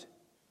Lord.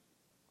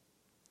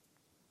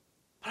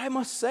 But I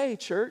must say,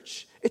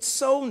 church, it's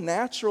so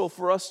natural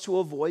for us to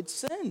avoid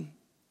sin.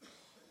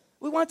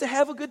 We want to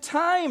have a good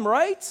time,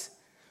 right?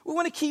 We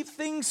want to keep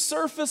things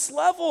surface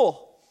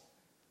level.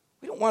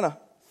 We don't want to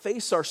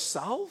face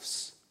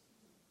ourselves,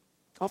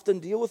 often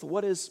deal with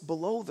what is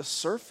below the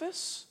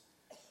surface.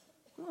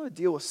 We don't want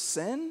to deal with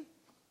sin.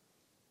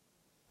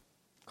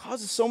 It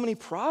causes so many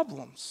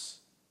problems.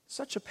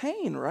 Such a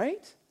pain,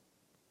 right?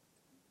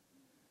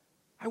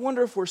 I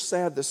wonder if we're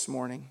sad this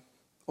morning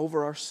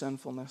over our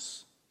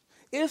sinfulness.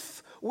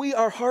 If we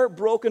are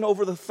heartbroken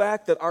over the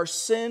fact that our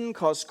sin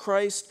caused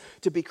Christ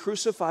to be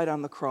crucified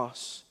on the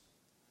cross.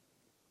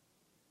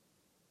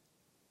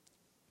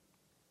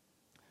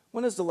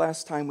 When is the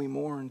last time we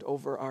mourned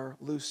over our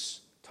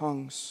loose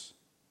tongues?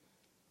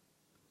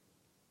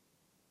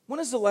 When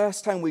is the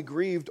last time we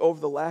grieved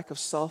over the lack of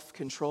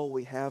self-control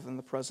we have in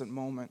the present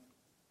moment?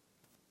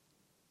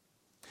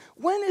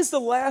 When is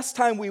the last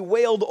time we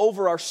wailed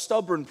over our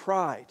stubborn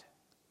pride?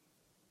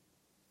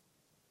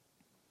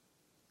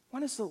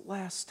 When is the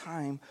last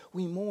time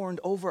we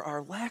mourned over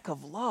our lack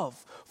of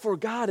love for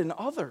God and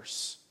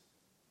others?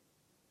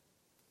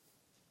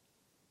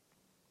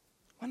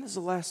 When is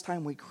the last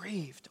time we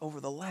grieved over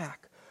the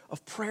lack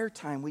of prayer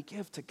time we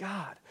give to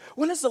God?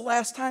 When is the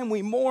last time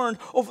we mourned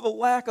over the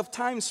lack of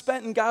time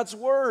spent in God's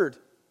Word?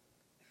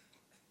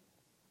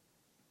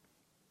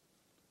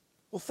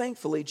 Well,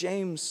 thankfully,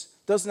 James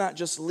does not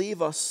just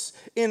leave us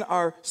in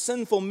our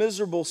sinful,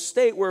 miserable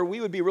state where we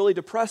would be really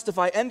depressed if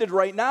I ended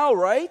right now,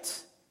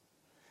 right?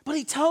 But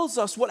he tells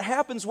us what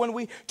happens when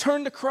we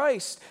turn to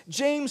Christ.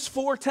 James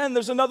 4:10,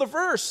 there's another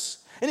verse.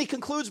 And he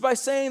concludes by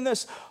saying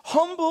this: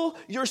 humble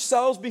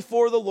yourselves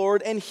before the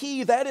Lord, and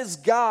he, that is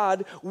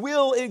God,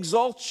 will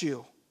exalt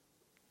you.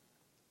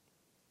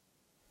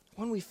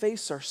 When we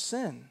face our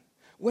sin,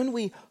 when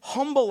we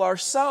humble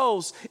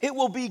ourselves, it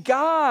will be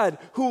God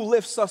who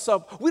lifts us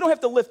up. We don't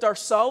have to lift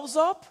ourselves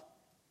up.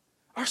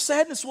 Our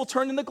sadness will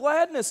turn into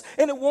gladness,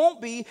 and it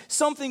won't be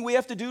something we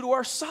have to do to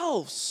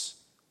ourselves.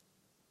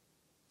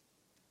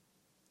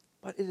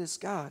 But it is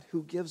God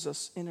who gives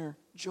us inner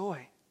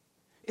joy.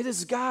 It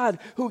is God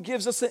who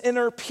gives us an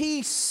inner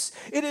peace.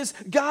 It is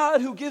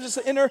God who gives us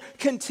an inner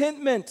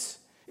contentment.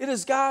 It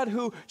is God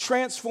who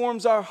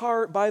transforms our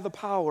heart by the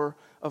power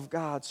of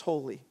God's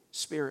Holy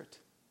Spirit.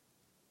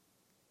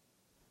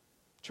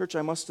 Church,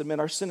 I must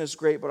admit, our sin is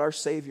great, but our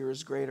Savior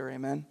is greater.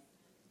 Amen?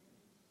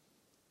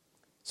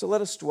 So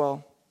let us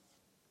dwell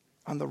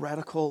on the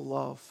radical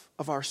love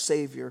of our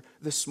Savior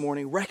this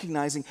morning,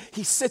 recognizing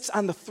He sits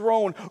on the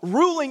throne,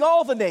 ruling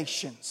all the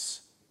nations.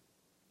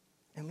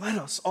 And let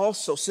us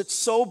also sit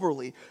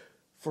soberly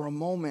for a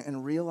moment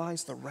and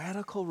realize the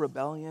radical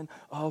rebellion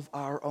of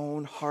our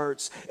own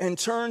hearts and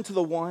turn to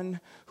the one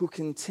who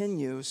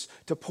continues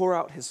to pour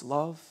out His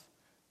love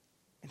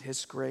and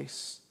His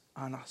grace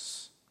on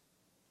us.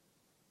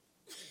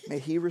 May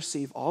He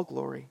receive all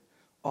glory,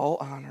 all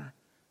honor,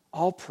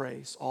 all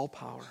praise, all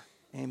power.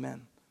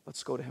 Amen.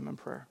 Let's go to Him in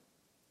prayer.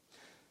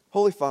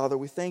 Holy Father,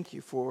 we thank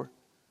You for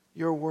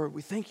Your word.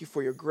 We thank You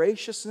for Your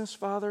graciousness,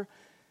 Father.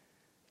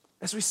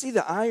 As we see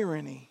the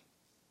irony,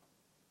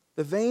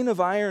 the vein of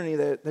irony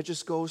that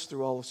just goes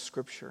through all of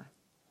Scripture,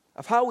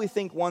 of how we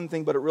think one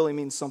thing, but it really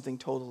means something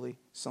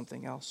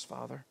else,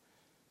 Father.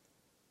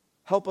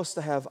 Help us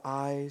to have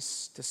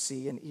eyes to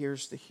see and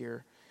ears to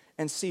hear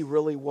and see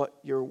really what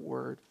Your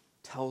word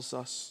tells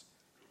us.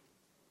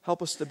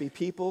 Help us to be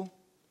people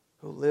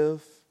who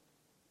live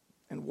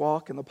and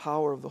walk in the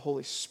power of the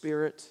Holy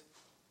Spirit,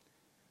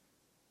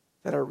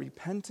 that are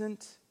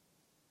repentant,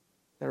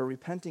 that are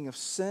repenting of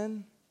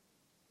sin,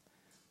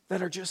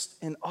 that are just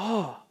in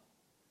awe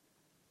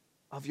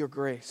of Your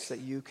grace, that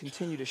You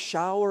continue to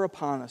shower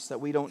upon us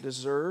that we don't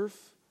deserve,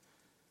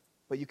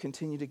 but You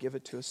continue to give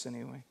it to us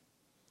anyway.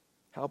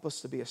 Help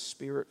us to be a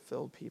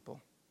Spirit-filled people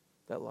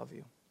that love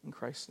You. In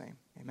Christ's name,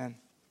 amen.